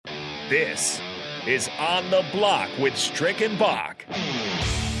This is On the Block with Strick and Bach.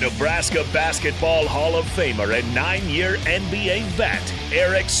 Nebraska Basketball Hall of Famer and 9-year NBA vet,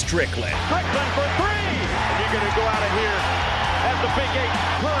 Eric Strickland. Strickland for three! And you're going to go out of here as the Big 8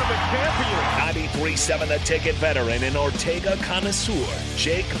 tournament champion. 93.7 The Ticket veteran and Ortega connoisseur,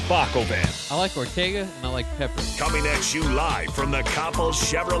 Jake Bakoven. I like Ortega and I like pepper. Coming at you live from the Koppel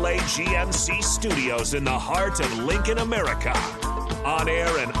Chevrolet GMC studios in the heart of Lincoln, America. On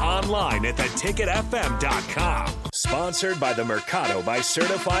air and online at theticketfm.com. Sponsored by the Mercado by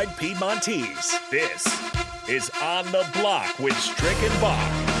Certified Piedmontese. This is On the Block with Strick and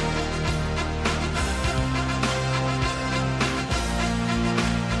Bach.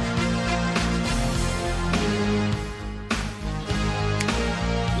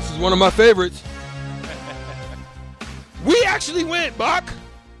 This is one of my favorites. We actually went, Bach.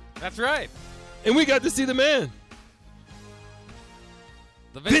 That's right. And we got to see the man.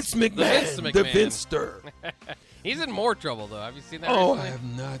 The Vince McMahon. The Vinster. He's in more trouble, though. Have you seen that Oh, recently? I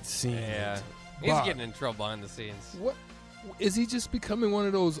have not seen it. He's Bach, getting in trouble behind the scenes. What? Is he just becoming one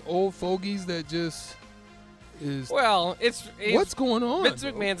of those old fogies that just is... Well, it's what's going on? Vince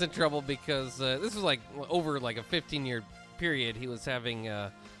McMahon's in trouble because this was over a 15-year period. He was having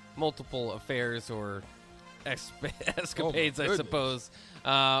multiple affairs or escapades, I suppose,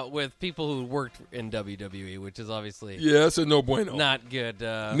 with people who worked in WWE, which is obviously that's a no bueno. Not good.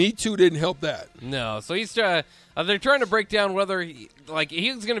 Me Too didn't help that. No, so he's they're trying to break down whether he's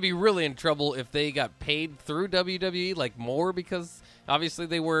going to be really in trouble if they got paid through WWE more because obviously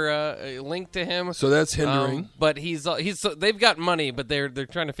they were linked to him. So that's hindering. But they've got money, but they're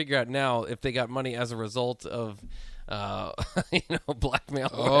trying to figure out now if they got money as a result of blackmail.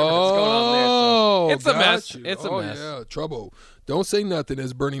 Whatever's going on there. So it's a mess. It's a mess. Yeah, trouble. Don't say nothing,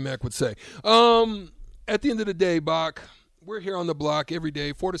 as Bernie Mac would say. At the end of the day, Bach, we're here on the block every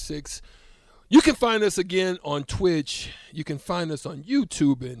day, 4 to 6. You can find us again on Twitch. You can find us on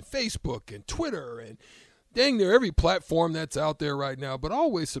YouTube and Facebook and Twitter and dang near every platform that's out there right now. But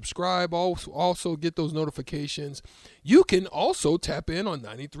always subscribe. Also get those notifications. You can also tap in on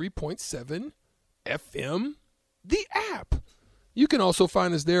 93.7 FM. The app. You can also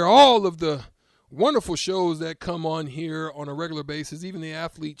find us there. All of the wonderful shows that come on here on a regular basis, even the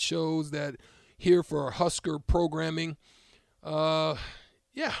athlete shows that here for our Husker programming.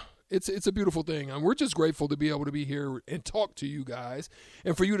 It's a beautiful thing. And we're just grateful to be able to be here and talk to you guys.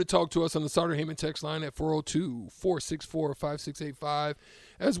 And for you to talk to us on the Sauter Heyman text line at 402-464-5685.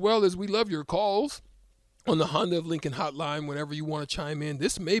 As well as we love your calls on the Honda of Lincoln hotline whenever you want to chime in.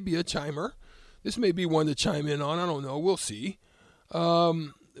 This may be a chimer. This may be one to chime in on. I don't know. We'll see.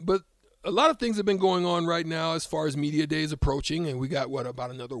 But a lot of things have been going on right now as far as Media Days approaching. And we got, about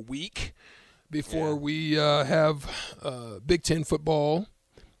another week before we have Big Ten football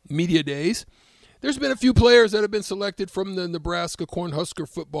Media Days. There's been a few players that have been selected from the Nebraska Cornhusker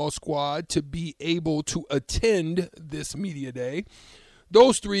football squad to be able to attend this Media Day.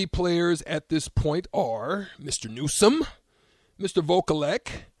 Those three players at this point are Mr. Newsome, Mr.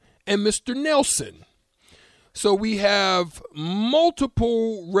 Vokelek, and Mr. Nelson. So we have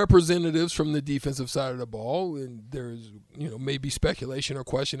multiple representatives from the defensive side of the ball, and there's, maybe speculation or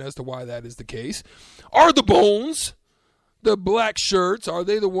question as to why that is the case. Are the Bones, the black shirts, are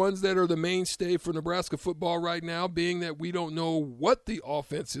they the ones that are the mainstay for Nebraska football right now, being that we don't know what the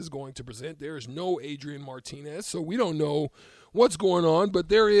offense is going to present? There is no Adrian Martinez, so we don't know what's going on, but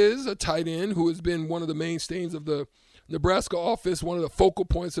there is a tight end who has been one of the mainstays of the Nebraska offense, one of the focal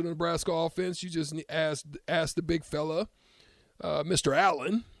points of the Nebraska offense. You just ask the big fella, Mr.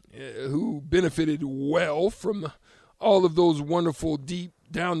 Allen, who benefited well from all of those wonderful deep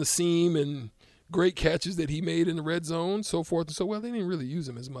down the seam and great catches that he made in the red zone, so forth and so well. They didn't really use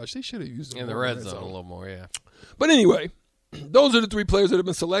him as much. They should have used him in the red zone a little more, yeah. But anyway, those are the three players that have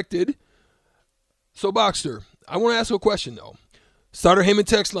been selected. So, Boxster, I want to ask you a question, though. Sauter Heyman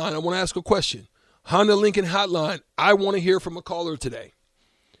text line, I want to ask a question. Honda Lincoln hotline, I want to hear from a caller today.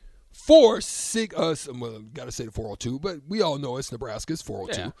 4-6, got to say the 402, but we all know it's Nebraska, it's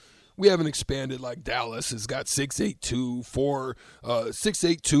 402. Yeah. We haven't expanded like Dallas has got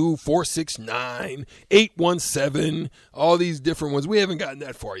 682-469, 817, all these different ones. We haven't gotten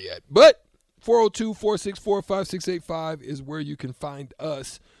that far yet. But 402-464-5685 is where you can find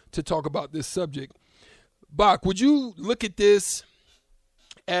us to talk about this subject. Bach, would you look at this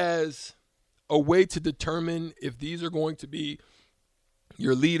as a way to determine if these are going to be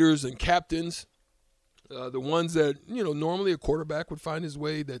your leaders and captains, the ones that, normally a quarterback would find his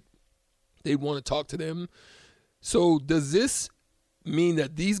way that they'd want to talk to them? So does this mean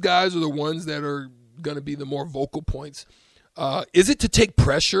that these guys are the ones that are going to be the more vocal points Is it to take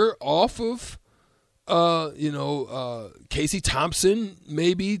pressure off of, Casey Thompson,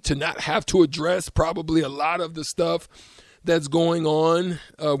 maybe, to not have to address probably a lot of the stuff that's going on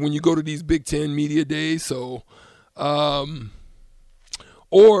when you go to these Big Ten media days? So,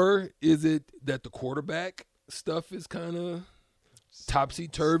 or is it that the quarterback stuff is kind of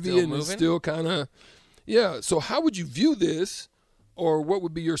topsy-turvy and is still kind of, So how would you view this, or what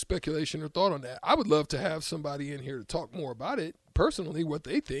would be your speculation or thought on that? I would love to have somebody in here to talk more about it, personally, what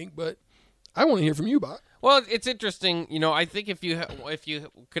they think, but I want to hear from you, Bob. Well, it's interesting. I think if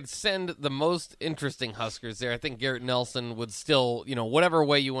you could send the most interesting Huskers there, I think Garrett Nelson would still, whatever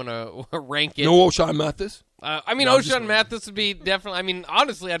way you want to rank it. No O'Shawn Mathis? O'Shawn Mathis would be definitely.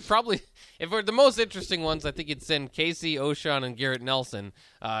 Honestly, I'd probably, if we're the most interesting ones, I think you'd send Casey, O'Shawn, and Garrett Nelson.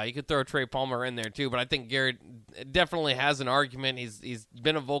 You could throw Trey Palmer in there too, but I think Garrett definitely has an argument. He's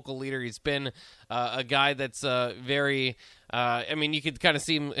been a vocal leader. He's been a guy that's very. You could kind of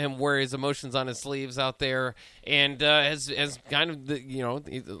see him wear his emotions on his sleeves out there, and has kind of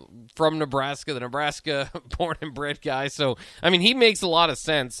from Nebraska, the Nebraska born and bred guy. So he makes a lot of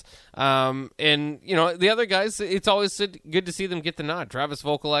sense. And the other guys, it's always good to see them get the nod. Travis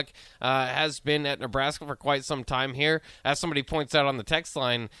Vokelek has been at Nebraska for quite some time here. As somebody points out on the text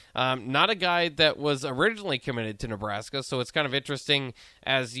line, not a guy that was originally committed to Nebraska. So it's kind of interesting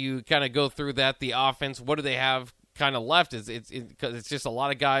as you kind of go through that. The offense, what do they have kind of left? Because it's just a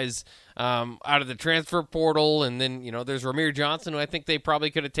lot of guys out of the transfer portal, and then there's Ramir Johnson, who I think they probably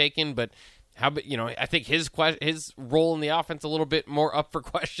could have taken, but I think his role in the offense a little bit more up for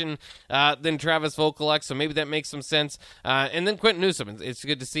question than Travis Vokelek, so maybe that makes some sense. And then Quentin Newsome, it's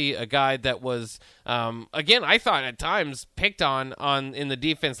good to see a guy that was again, I thought at times picked on in the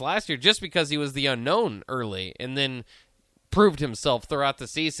defense last year just because he was the unknown early, and then proved himself throughout the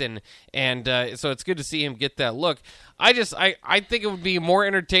season, and so it's good to see him get that look. I think it would be more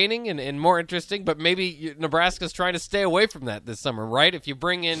entertaining and more interesting, but maybe Nebraska's trying to stay away from that this summer, right? If you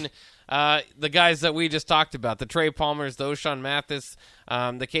bring in the guys that we just talked about, the Trey Palmers, the O'Shawn Mathis,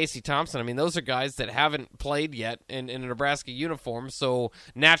 the Casey Thompson, those are guys that haven't played yet in a Nebraska uniform, so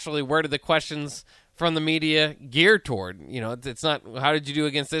naturally, where do the questions from the media gear toward? It's not how did you do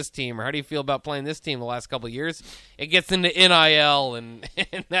against this team, or how do you feel about playing this team the last couple of years. It gets into NIL and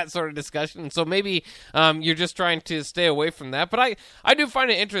that sort of discussion. So maybe you're just trying to stay away from that. But I do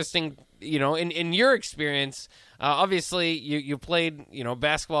find it interesting, in your experience. Obviously, you played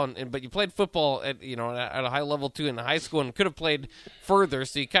basketball, but you played football at a high level too in high school, and could have played further.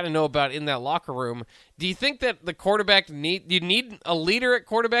 So you kind of know about in that locker room. Do you think that the quarterback do you need a leader at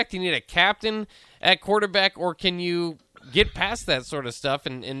quarterback? Do you need a captain at quarterback, or can you get past that sort of stuff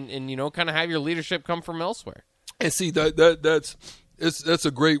and kind of have your leadership come from elsewhere? And see that's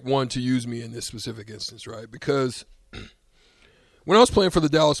a great one to use me in this specific instance, right? Because when I was playing for the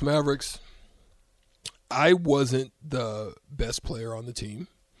Dallas Mavericks, I wasn't the best player on the team.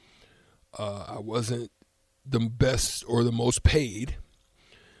 I wasn't the best or the most paid,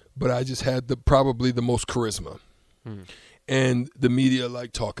 but I just had probably the most charisma. And the media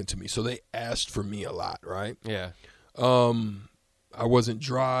liked talking to me, so they asked for me a lot, right? Yeah. I wasn't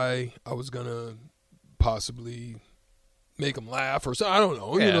dry. I was gonna possibly make them laugh or something. I don't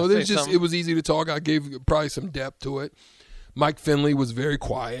know. Yeah, it was easy to talk. I gave probably some depth to it. Mike Finley was very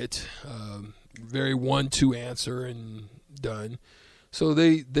quiet. Very 1-2 answer and done. So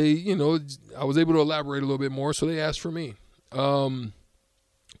they I was able to elaborate a little bit more, so they asked for me.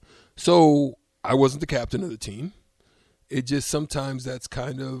 So I wasn't the captain of the team. It just sometimes that's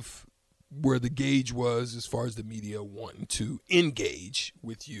kind of where the gauge was as far as the media wanting to engage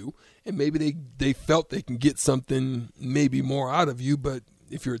with you. And maybe they felt they can get something maybe more out of you, but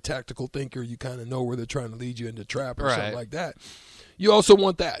if you're a tactical thinker, you kind of know where they're trying to lead you into trap or something like that. You also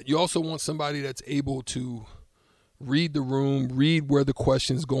want that. You also want somebody that's able to read the room, read where the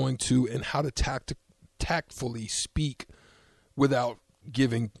question's going to, and how to tactfully speak without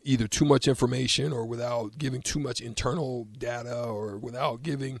giving either too much information or without giving too much internal data or without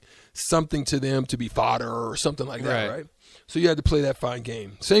giving something to them to be fodder or something like that, right? So you had to play that fine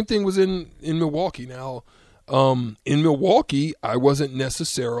game. Same thing was in Milwaukee. Now, in Milwaukee, I wasn't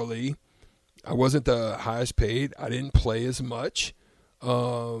the highest paid. I didn't play as much.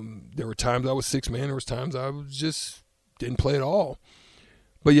 There were times I was six man. There was times I was just didn't play at all.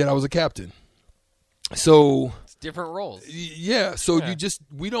 But yet I was a captain. So it's different roles. Yeah. So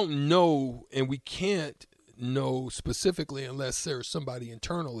we don't know, and we can't know specifically unless there's somebody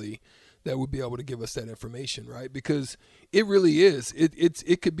internally that would be able to give us that information, right? Because it really is.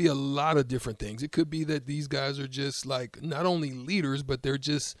 It could be a lot of different things. It could be that these guys are just like not only leaders, but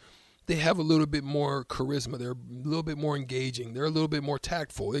they they have a little bit more charisma. They're a little bit more engaging. They're a little bit more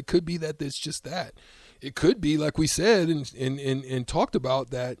tactful. It could be that it's just that. It could be, like we said and talked about,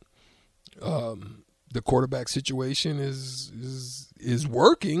 that the quarterback situation is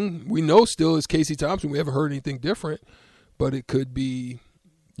working. We know still it's Casey Thompson. We haven't heard anything different, but it could be,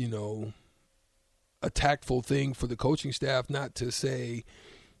 a tactful thing for the coaching staff not to say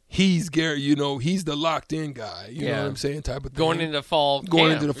he's Gary, he's the locked in guy. You know what I'm saying? Type of thing. Going into the fall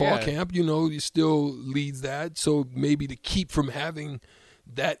camp, he still leads that. So maybe to keep from having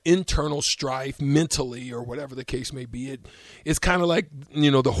that internal strife mentally or whatever the case may be, it's kind of like,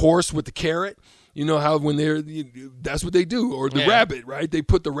 the horse with the carrot. You know how when that's what they do, or the rabbit, right? They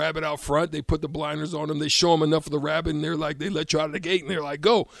put the rabbit out front, they put the blinders on them, they show them enough of the rabbit, and they let you out of the gate, and they're like,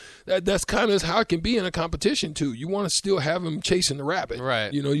 go. That's kind of how it can be in a competition too. You want to still have them chasing the rabbit,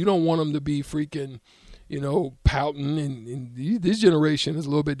 right? You don't want them to be freaking, pouting. And this generation is a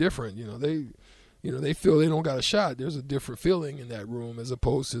little bit different. They feel they don't got a shot. There's a different feeling in that room as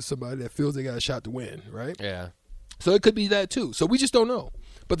opposed to somebody that feels they got a shot to win, right? Yeah. So it could be that too. So we just don't know.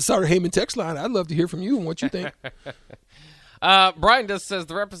 But the Sutter Heyman text line, I'd love to hear from you and what you think. Brian says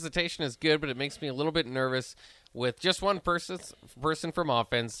the representation is good, but it makes me a little bit nervous with just one person from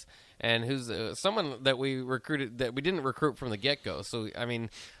offense, and who's someone that we recruited that we didn't recruit from the get-go. So I mean,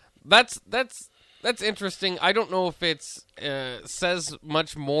 that's interesting. I don't know if it's says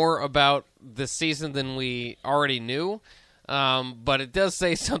much more about the season than we already knew. But it does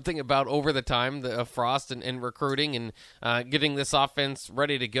say something about over the time of Frost and recruiting and getting this offense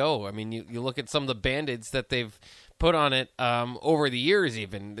ready to go. I mean, you look at some of the Band-Aids that they've put on it over the years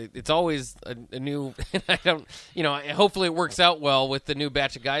even. It's always a new – hopefully it works out well with the new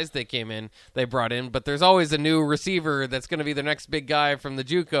batch of guys they brought in. But there's always a new receiver that's going to be the next big guy from the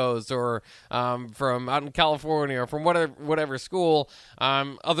JUCOs or from out in California or from whatever school.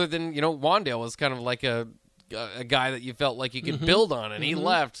 Other than, Wandale was kind of like a guy that you felt like you could build on, and he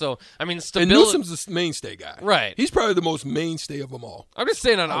left. So, I mean, stability. And Newsome's the mainstay guy. Right. He's probably the most mainstay of them all. I'm just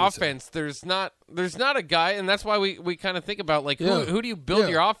saying on offense, there's not a guy, and that's why we kind of think about, like, who do you build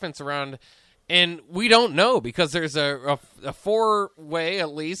your offense around? And we don't know because there's a four-way,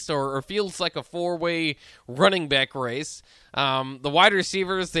 at least, or feels like a four-way running back race. The wide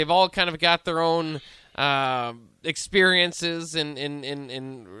receivers, they've all kind of got their own experiences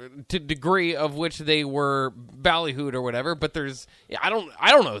in to degree of which they were ballyhooed or whatever, but I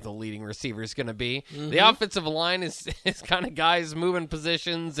don't know who the leading receiver is going to be. The offensive line is kind of guys moving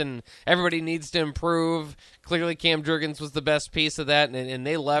positions, and everybody needs to improve. Clearly, Cam Jurgens was the best piece of that, and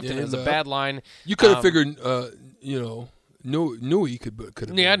they left, and it was a bad line. You could have figured, Nui could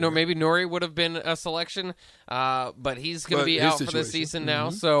have. Yeah, maybe Nori would have been a selection, but he's going to be out for the season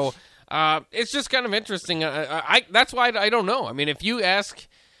now, so. It's just kind of interesting. That's why I don't know. I mean,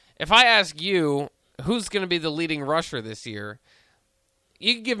 if I ask you who's going to be the leading rusher this year,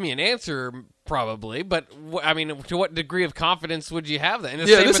 you can give me an answer probably, but I mean, to what degree of confidence would you have that?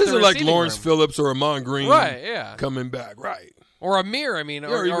 This isn't like Lawrence Phillips or Amon Green, right? Yeah, coming back, right? Or Amir, I mean,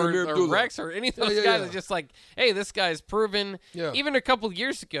 or Rex, or any of those guys are just like, hey, this guy's proven. Yeah. Even a couple of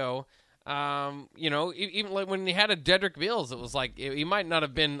years ago. Even like when he had a Dedrick Mills, it was like he might not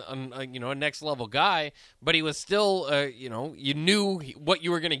have been a next level guy, but he was still you knew what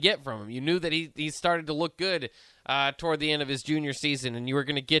you were going to get from him. You knew that he started to look good toward the end of his junior season, and you were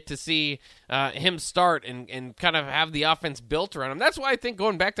going to get to see him start and kind of have the offense built around him. That's why I think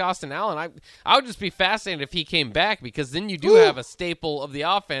going back to Austin Allen, I would just be fascinated if he came back, because then you do have a staple of the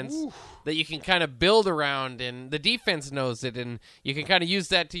offense that you can kind of build around, and the defense knows it, and you can kind of use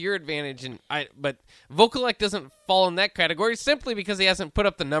that to your advantage. But Vokelek doesn't fall in that category simply because he hasn't put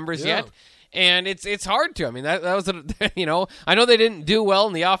up the numbers yet. And it's hard to. I mean, that was I know they didn't do well,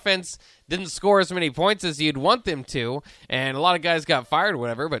 and the offense didn't score as many points as you'd want them to, and a lot of guys got fired or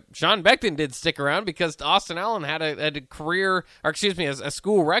whatever. But Sean Beckton did stick around because Austin Allen had a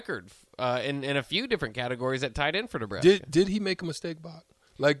school record in a few different categories at tight end for Nebraska. Did he make a mistake, Bach?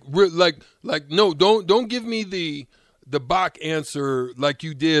 No, don't give me the Bach answer like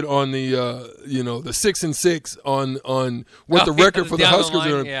you did on the the 6-6 on what the record for the Huskers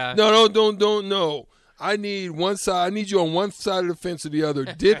are. Yeah. No, don't. I need one side. I need you on one side of the fence or the other.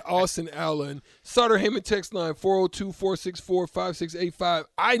 Did Austin Allen, Sutter Heyman text line 402-464-5685.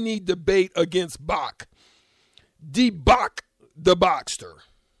 I need debate against Bach. Bach the Boxster.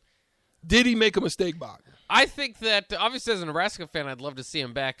 Did he make a mistake, Bach? I think that, obviously, as a Nebraska fan, I'd love to see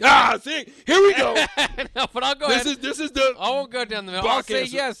him back. See? Here we go. No, but I'll go ahead. This is the... I won't go down the middle. I'll say,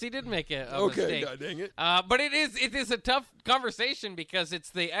 yes, he did make a mistake. God dang it. But it is a tough conversation because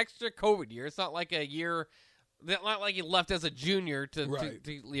it's the extra COVID year. It's not like a year Not like he left as a junior to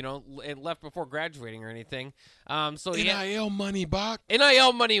and left before graduating or anything. So NIL money, Bach.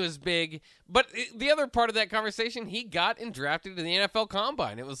 NIL money was big, but the other part of that conversation, he got and drafted in the NFL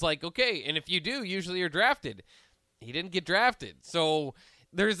Combine. It was like, okay, and if you do, usually you're drafted. He didn't get drafted, so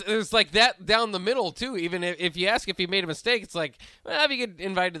there's like that down the middle too. Even if you ask if he made a mistake, it's like, well, if you get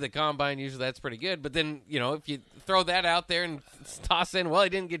invited to the Combine, usually that's pretty good. But then if you throw that out there and toss in, well, he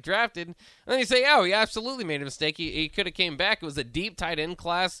didn't get drafted, and then you say, oh, he absolutely made a mistake. He could have came back. It was a deep tight end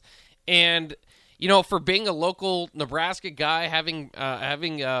class, and for being a local Nebraska guy, having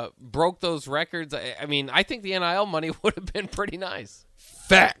broke those records, I mean, I think the NIL money would have been pretty nice.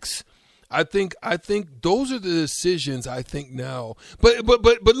 Facts. I think those are the decisions I think now. But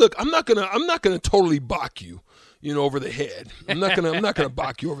look, I'm not gonna totally balk you, over the head. I'm not gonna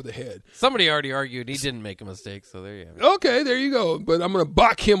balk you over the head. Somebody already argued he didn't make a mistake, so there you have it. Okay, there you go. But I'm gonna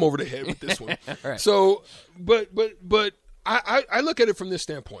balk him over the head with this one. Right. So, but I look at it from this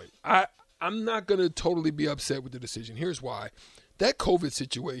standpoint. I'm not gonna totally be upset with the decision. Here's why: that COVID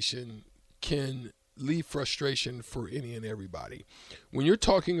situation can leave frustration for any and everybody. When you're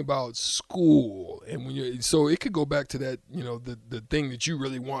talking about school, and so it could go back to that, the thing that you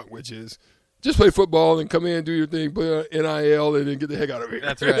really want, which is just play football and come in, do your thing, play NIL, and then get the heck out of here.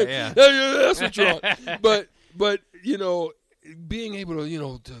 That's right, yeah. That's what you want. But being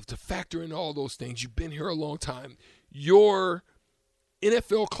able to factor in all those things, you've been here a long time. Your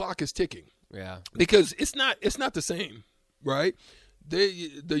NFL clock is ticking. Yeah. Because it's not the same, right?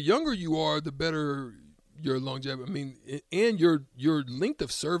 The younger you are, the better your longevity. I mean, and your length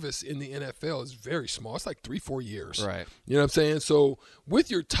of service in the NFL is very small. It's like 3-4 years. Right. You know what I'm saying? So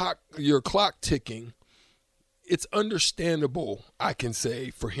with your clock ticking, it's understandable, I can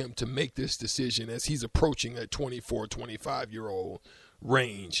say, for him to make this decision as he's approaching that 24, 25-year-old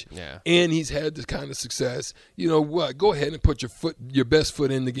range. Yeah. And he's had this kind of success. Go ahead and put your best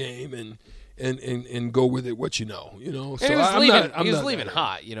foot in the game and go with it. What you know. So he was leaving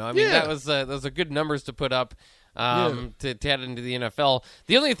hot. I mean, that was those are good numbers to put up to head into the NFL.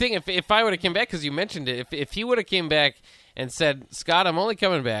 The only thing, if I would have came back, because you mentioned it, if he would have came back and said, Scott, I'm only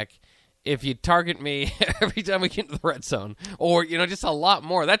coming back if you target me every time we get into the red zone, or just a lot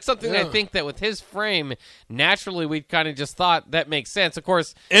more. That's something I think that with his frame, naturally we kind of just thought that makes sense. Of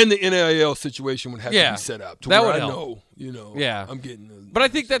course, and the NIL situation would have to be set up to that where would I help. know. Yeah, I'm getting. But I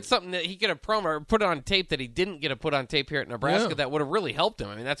think that's something that he could have promo or put on tape that he didn't get to put on tape here at Nebraska. That would have really helped him.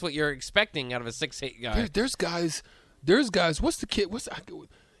 I mean, that's what you're expecting out of a 6'8" guy. There's guys. What's the kid?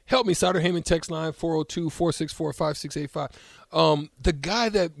 Help me, Sauter Heyman text line 402-464-5685. The guy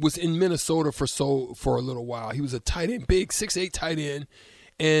that was in Minnesota for a little while, he was a tight end, big 6'8" tight end,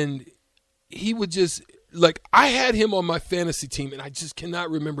 and he would just I had him on my fantasy team, and I just cannot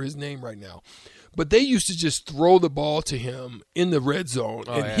remember his name right now. But they used to just throw the ball to him in the red zone,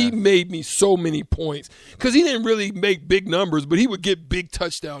 he made me so many points because he didn't really make big numbers, but he would get big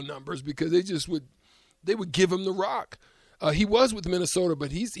touchdown numbers because they would give him the rock. He was with Minnesota,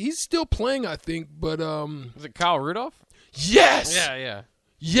 but he's still playing, I think. But was it Kyle Rudolph? Yes. Yeah.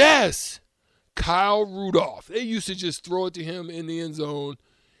 Yes. Kyle Rudolph. They used to just throw it to him in the end zone,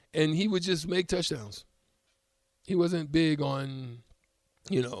 and he would just make touchdowns. He wasn't big on,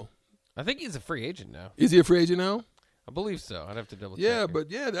 I think he's a free agent now. Is he a free agent now? I believe so. I'd have to double check. Yeah, but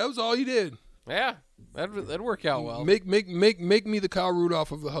that was all he did. Yeah, that'd work out well. Make me the Kyle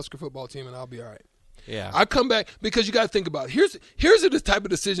Rudolph of the Husker football team, and I'll be all right. Yeah. I come back because you got to think about it. Here's the type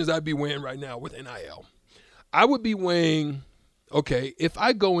of decisions I'd be weighing right now with NIL. I would be weighing, okay, if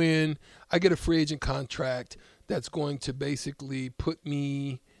I go in, I get a free agent contract that's going to basically put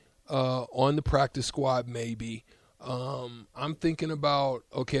me on the practice squad maybe. I'm thinking about,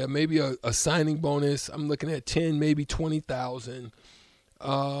 okay, maybe a signing bonus. I'm looking at 10, maybe 20,000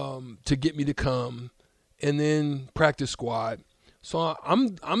 to get me to come, and then practice squad. So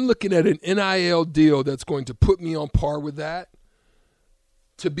I'm looking at an NIL deal that's going to put me on par with that,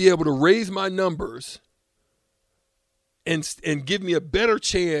 to be able to raise my numbers and give me a better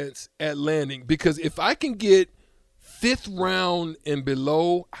chance at landing. Because if I can get 5th round and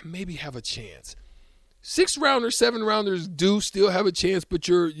below, I maybe have a chance. 6th rounders, 7th rounders do still have a chance, but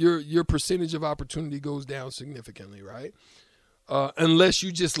your percentage of opportunity goes down significantly, right? Unless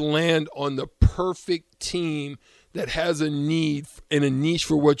you just land on the perfect team that has a need and a niche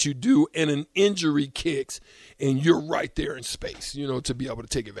for what you do, and an injury kicks, and you're right there in space, to be able to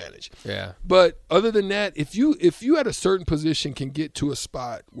take advantage. Yeah. But other than that, if you at a certain position can get to a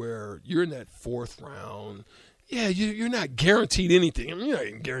spot where you're in that 4th round, you're not guaranteed anything. I mean, you're not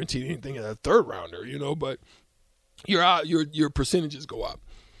even guaranteed anything in a 3rd rounder, but you're out. Your percentages go up.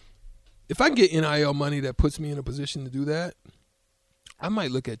 if I can get NIL money that puts me in a position to do that, I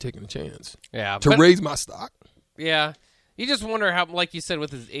might look at taking a chance. Yeah, to raise my stock. Yeah. You just wonder how, like you said,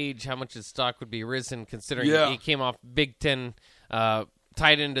 with his age, how much his stock would be risen, considering he came off Big Ten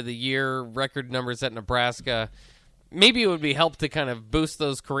tight end of the year, record numbers at Nebraska. Maybe it would be helped to kind of boost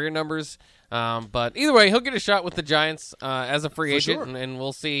those career numbers. But either way, he'll get a shot with the Giants as a free agent, sure. and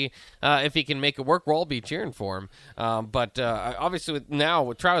we'll see if he can make it work. We'll all be cheering for him. But obviously,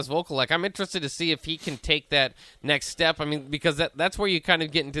 with Travis Vokelek, I'm interested to see if he can take that next step. I mean, because that's where you kind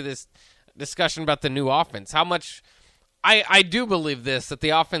of get into this discussion about the new offense. How much I do believe this, that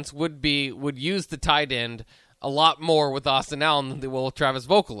the offense would use the tight end a lot more with Austin Allen than they will with Travis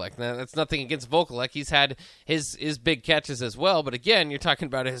Vokelek. Now, that's nothing against Vokelek. He's had his big catches as well. But again, you're talking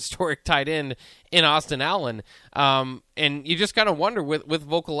about a historic tight end in Austin Allen. And you just kind of wonder with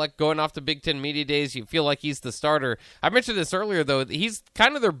Vokelek going off the Big Ten Media Days, you feel like he's the starter. I mentioned this earlier, though. He's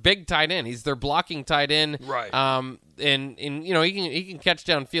kind of their big tight end. He's their blocking tight end. Right. And you know, he can catch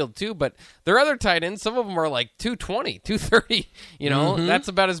downfield too, but their other tight ends, some of them are like 220, 230, you know, that's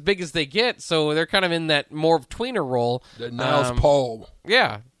about as big as they get. So they're kind of in that more tweener role. That Niles Paul.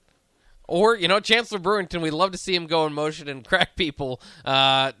 Yeah. Or, you know, Chancellor Brewington, we'd love to see him go in motion and crack people.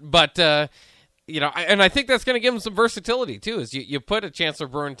 But you know, I think that's going to give him some versatility too, is you put a Chancellor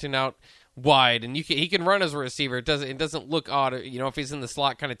Brewington out wide, and he can run as a receiver. It doesn't look odd, you know, if he's in the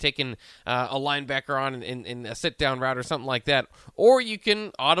slot, kind of taking a linebacker on in a sit down route or something like that. Or you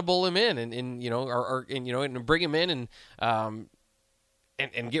can audible him in, and you know, and bring him in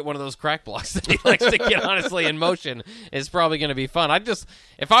and get one of those crack blocks that he likes to get. Honestly, in motion is probably going to be fun.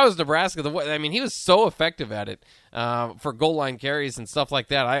 If I was Nebraska, he was so effective at it for goal line carries and stuff like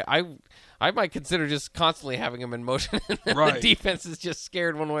that. I might consider just constantly having him in motion, and the defense is just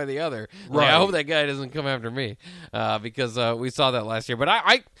scared one way or the other. Like, I hope that guy doesn't come after me, because we saw that last year. But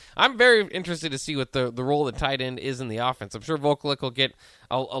I'm very interested to see what the role of the tight end is in the offense. I'm sure Vokelek will get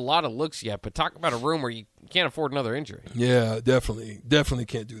a lot of looks yet, but talk about a room where you can't afford another injury. Yeah, definitely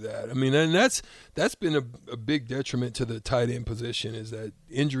can't do that. I mean, and that's been a big detriment to the tight end position, is that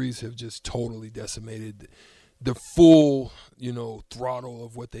injuries have just totally decimated the full, you know, throttle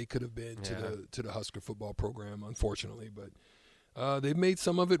of what they could have been to the Husker football program, unfortunately. But they've made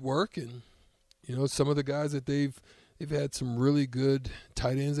some of it work, and you know, some of the guys that they've had some really good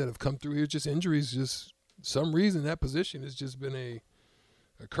tight ends that have come through here. Just injuries, just some reason that position has just been a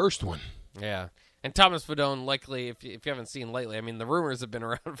cursed one. Yeah. And Thomas Fedone, likely, if you haven't seen lately, I mean, the rumors have been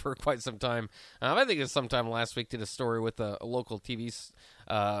around for quite some time. I think it was sometime last week, did a story with a local TV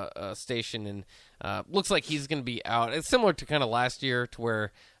station, and looks like he's going to be out. It's similar to kind of last year, to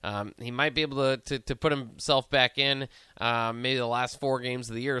where he might be able to put himself back in maybe the last 4 games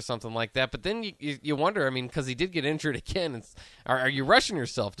of the year or something like that. But then you wonder, I mean, because he did get injured again, are you rushing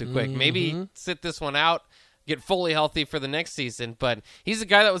yourself too quick? Maybe sit this one out, get fully healthy for the next season. But he's a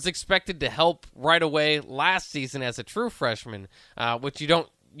guy that was expected to help right away last season as a true freshman, which you don't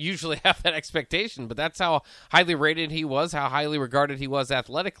usually have that expectation, but that's how highly rated he was, how highly regarded he was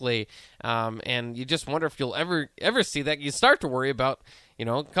athletically, and you just wonder if you'll ever see that. You start to worry about, you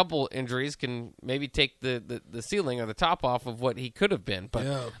know, a couple injuries can maybe take the ceiling or the top off of what he could have been, but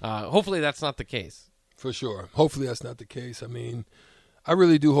hopefully that's not the case. For sure. Hopefully that's not the case. I mean, I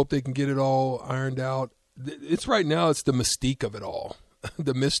really do hope they can get it all ironed out. It's right now, it's the mystique of it all,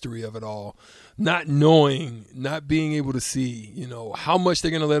 the mystery of it all, not knowing, not being able to see, you know, how much they're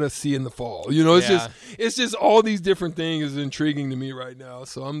going to let us see in the fall. You know, it's just all these different things is intriguing to me right now.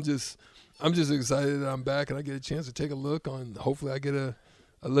 So I'm just excited that I'm back and I get a chance to take a look on, hopefully I get a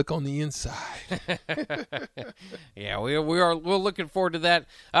look on the inside. Yeah, we're looking forward to that.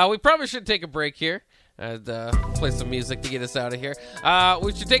 We probably should take a break here and play some music to get us out of here.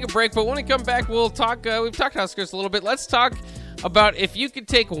 We should take a break, but when we come back, we'll talk. We've talked Huskers a little bit. Let's talk about if you could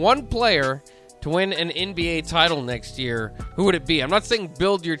take one player to win an NBA title next year, who would it be? I'm not saying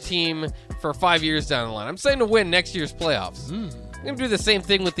build your team for 5 years down the line. I'm saying to win next year's playoffs. We're going to do the same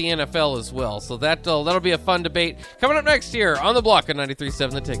thing with the NFL as well. So that'll be a fun debate coming up next year on The Block on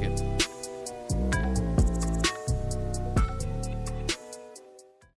 93.7 The Ticket.